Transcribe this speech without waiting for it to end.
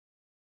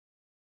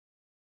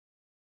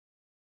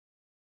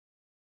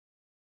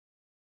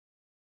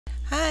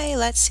Hi,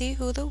 let's see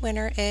who the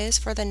winner is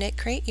for the Knit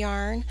Crate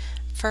yarn.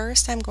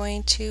 First, I'm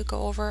going to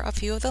go over a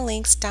few of the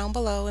links down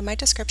below in my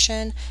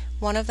description.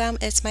 One of them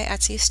is my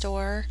Etsy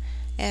store,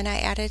 and I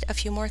added a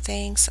few more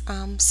things,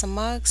 some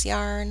mugs,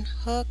 yarn,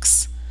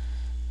 hooks,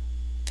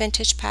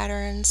 vintage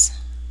patterns.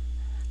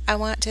 I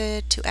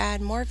wanted to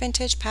add more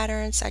vintage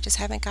patterns, I just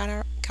haven't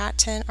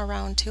gotten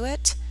around to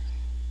it.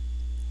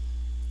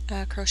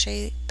 A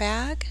crochet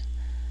bag,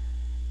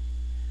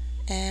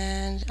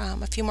 and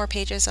a few more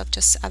pages of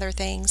just other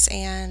things,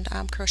 and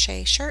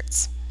crochet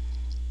shirts.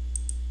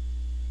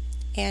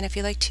 And if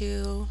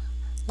you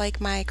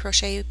like my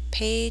crochet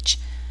page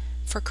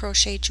for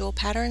crochet jewel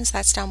patterns,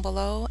 that's down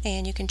below,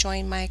 and you can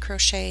join my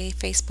crochet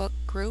Facebook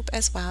group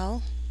as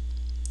well.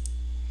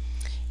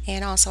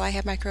 And also I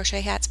have my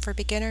Crochet Hats for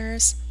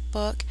Beginners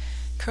book,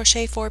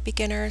 Crochet for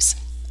Beginners,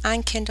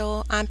 on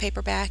Kindle, on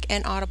paperback,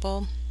 and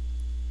Audible.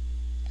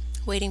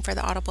 Waiting for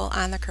the Audible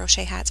on the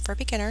Crochet Hats for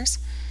Beginners.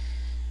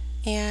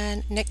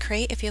 And Knit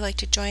Crate, if you'd like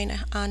to join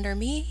under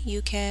me,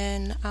 you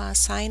can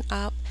sign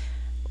up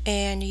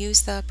and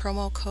use the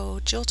promo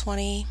code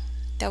Jewel20.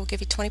 That will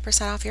give you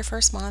 20% off your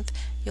first month.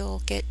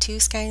 You'll get two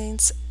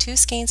skeins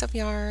of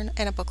yarn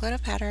and a booklet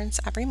of patterns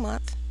every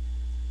month.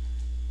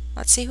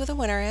 Let's see who the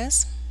winner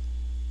is.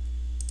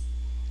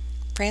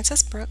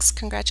 Frances Brooks,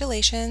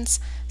 congratulations.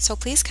 So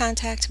please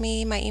contact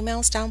me. My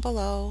email is down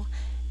below.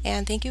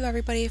 And thank you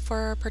everybody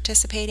for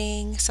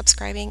participating,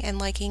 subscribing, and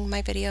liking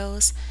my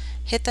videos.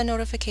 Hit the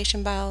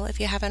notification bell if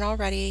you haven't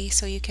already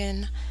so you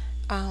can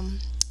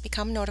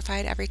become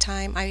notified every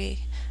time I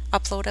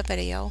upload a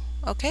video.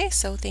 Okay,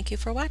 so thank you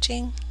for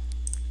watching.